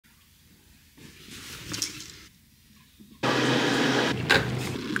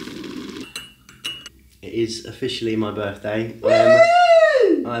is officially my birthday.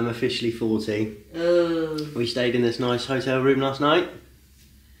 I'm officially 40. We stayed in this nice hotel room last night,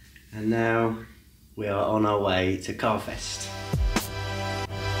 and now we are on our way to Carfest.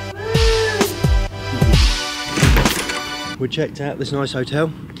 We checked out this nice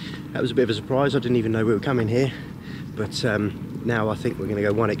hotel. That was a bit of a surprise. I didn't even know we were coming here, but now I think we're going to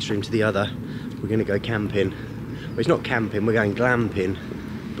go one extreme to the other. We're going to go camping. Well, it's not camping, we're going glamping,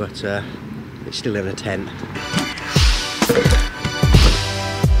 but it's still in a tent.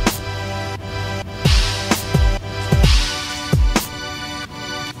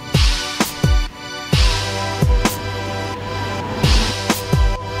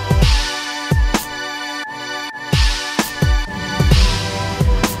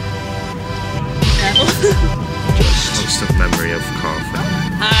 Just constant memory of Carfest.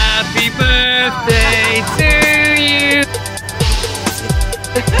 Happy birthday to you!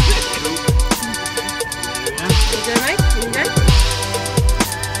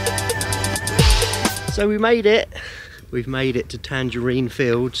 So we made it. We've made it to Tangerine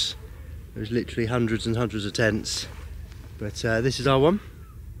Fields. There's literally hundreds and hundreds of tents, but this is our one.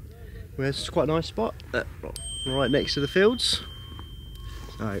 It's quite a nice spot, right next to the fields.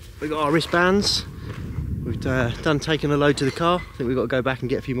 So we've got our wristbands. We've taken a load to the car. I think we've got to go back and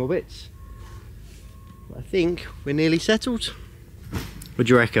get a few more bits. But I think we're nearly settled. What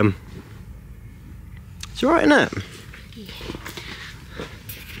do you reckon? It's alright, isn't it?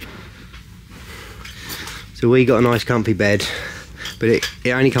 So we got a nice comfy bed, but it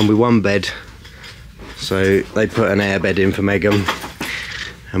only comes with one bed. So they put an air bed in for Megan,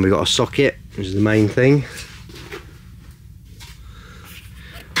 and we got a socket, which is the main thing.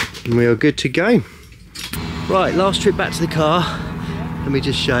 And we are good to go. Right, last trip back to the car. Let me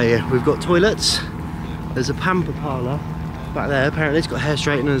just show you. We've got toilets. There's a pamper parlour back there. Apparently it's got hair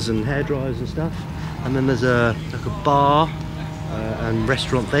straighteners and hair dryers and stuff. And then there's like a bar and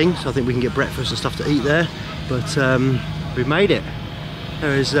restaurant thing. So I think we can get breakfast and stuff to eat there. But we've made it.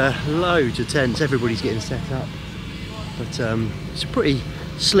 There is loads of tents. Everybody's getting set up. But it's a pretty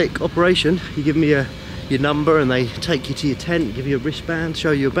slick operation. You give me your number and they take you to your tent, give you a wristband,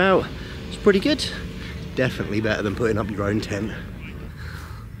 show you about. It's pretty good. Definitely better than putting up your own tent.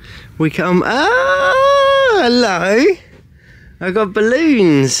 We come, hello. I got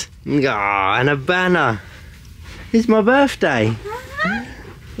balloons. And a banner. It's my birthday.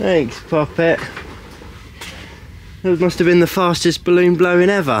 Thanks, Poppet. That must have been the fastest balloon blowing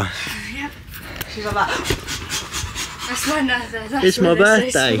ever. Yep. She's like that. It's my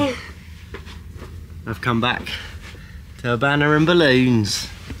birthday. I've come back to a banner and balloons.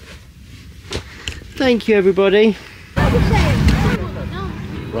 Thank you, everybody.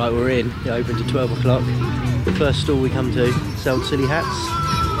 Right, we're in. It opened at 12 o'clock. The first stall we come to sold silly hats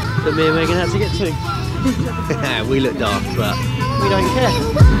that me and Megan had to get to. We look daft, but we don't care.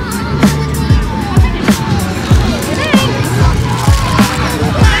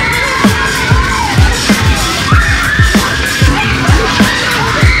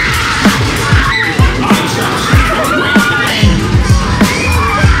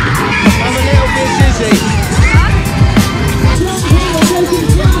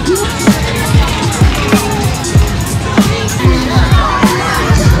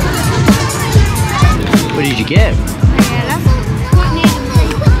 What did you get?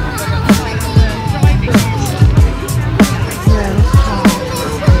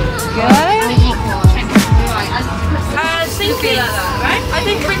 I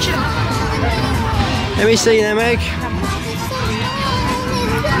think Richard. Let me see that, Meg.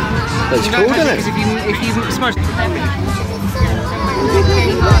 That's cool, isn't it? If you smash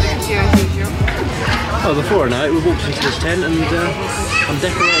Oh, before I know it, we walked into this tent and I'm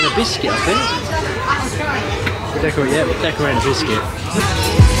decorating a biscuit, I think. Decorating a biscuit.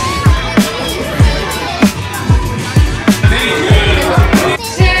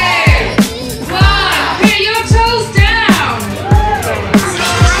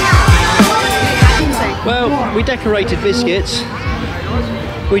 Well, we decorated biscuits.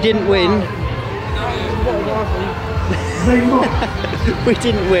 We didn't win. We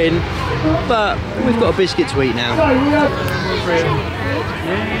didn't win, but we've got a biscuit to eat now.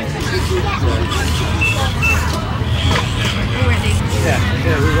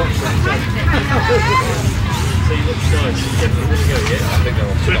 Yeah, we watched that. So you look nice. Definitely want to go, yeah? I think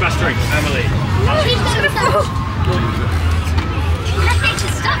I'll. 20 past 3, Emily.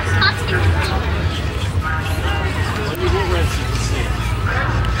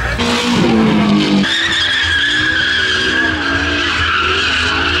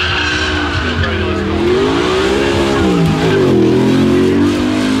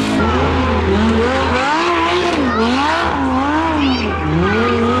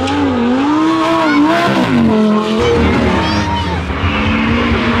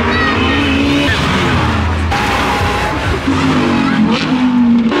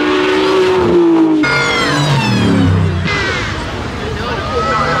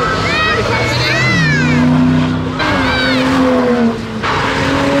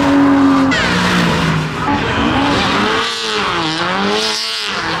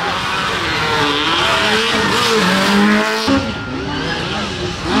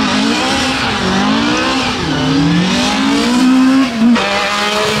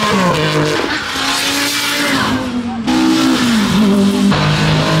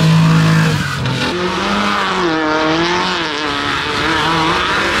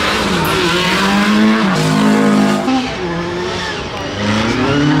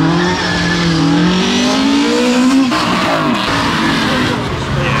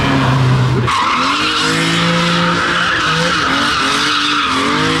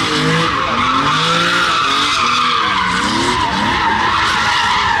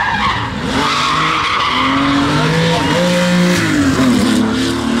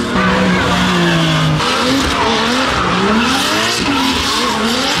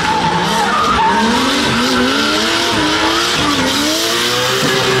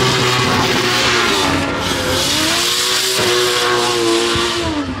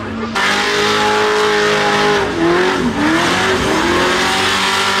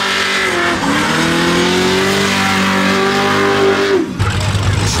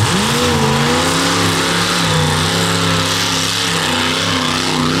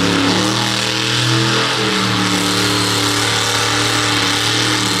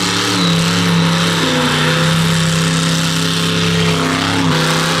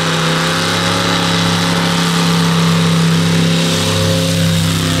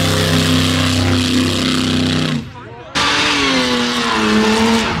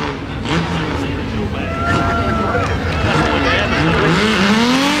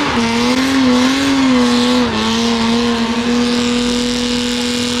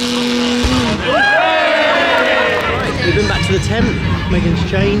 tent. Megan's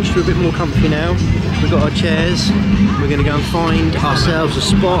changed, we're a bit more comfy now. We've got our chairs. We're going to go and find ourselves a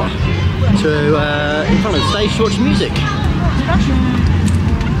spot to in front of the stage to watch music.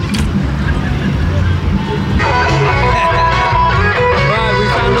 Right, we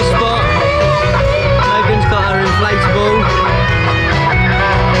found a spot. Megan's got her inflatable.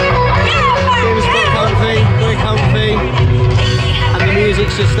 Kim's got comfy, we're comfy, and the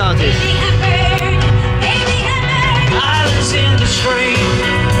music's just started. Islands in the stream,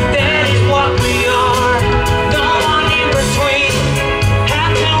 that is what we are. No one in between.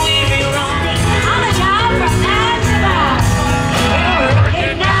 How can we be wrong? I'm a child from 9 to 5.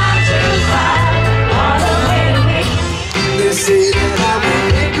 It's 9 to 5, all the way to me. They say that I will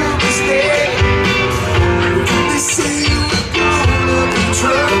make a mistake. They say you're gonna be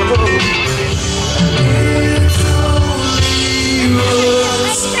trouble. It's only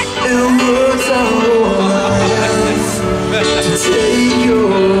us and words I to take your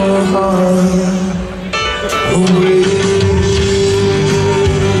heart away.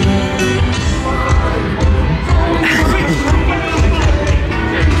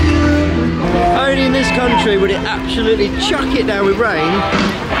 Only in this country would it absolutely chuck it down with rain.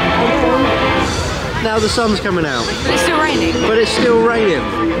 Now the sun's coming out. But it's still raining. But it's still raining.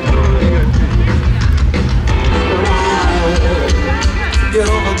 Get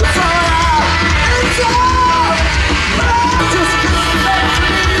over the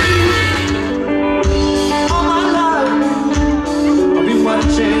all my life, I've been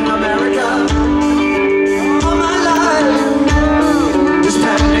watching America. All my life, there's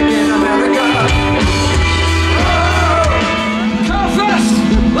panic in America. Come fast,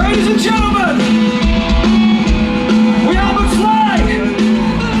 ladies and gentlemen. We have a flag.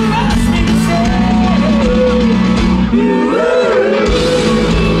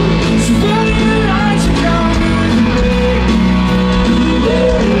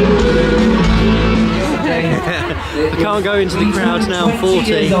 I can't go into the crowds now, I'm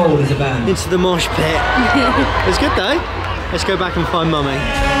 40, into the mosh pit. It's good though. Let's go back and find Mummy.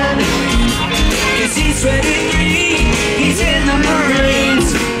 Cause he's ready, he's in the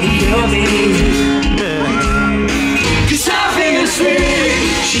Marines, he killed me. Cause nothing is sweet,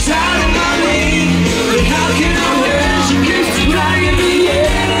 she's out of my league. But how can I win, she keeps dragging me in.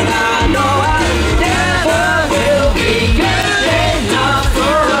 And I know I never will be good enough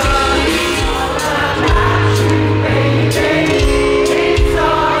for us.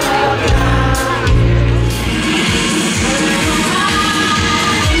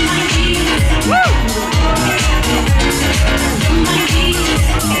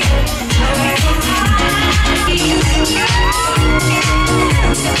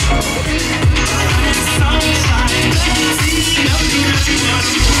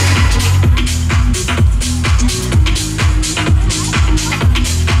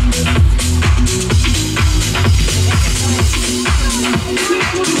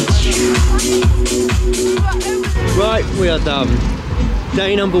 Right, we are done.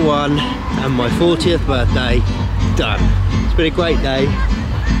 Day number 1 and my 40th birthday done. It's been a great day.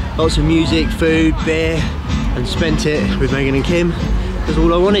 Lots of music, food, beer, and spent it with Megan and Kim. That's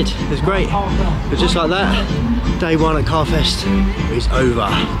all I wanted. It was great. But just like that, day 1 at Carfest is over.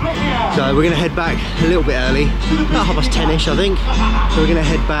 So we're going to head back a little bit early, about 10:30ish I think. So we're going to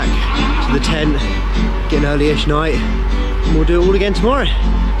head back to the tent, get an early-ish night, and we'll do it all again tomorrow.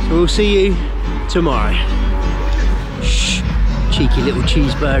 So we'll see you tomorrow. Shh. Cheeky little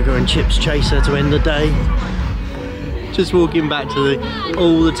cheeseburger and chips chaser to end the day. Just walking back to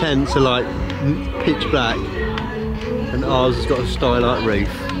all the tents are like pitch black, and ours has got a starlight roof.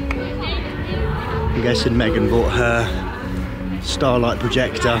 I'm guessing Megan bought her starlight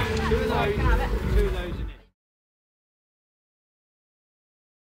projector.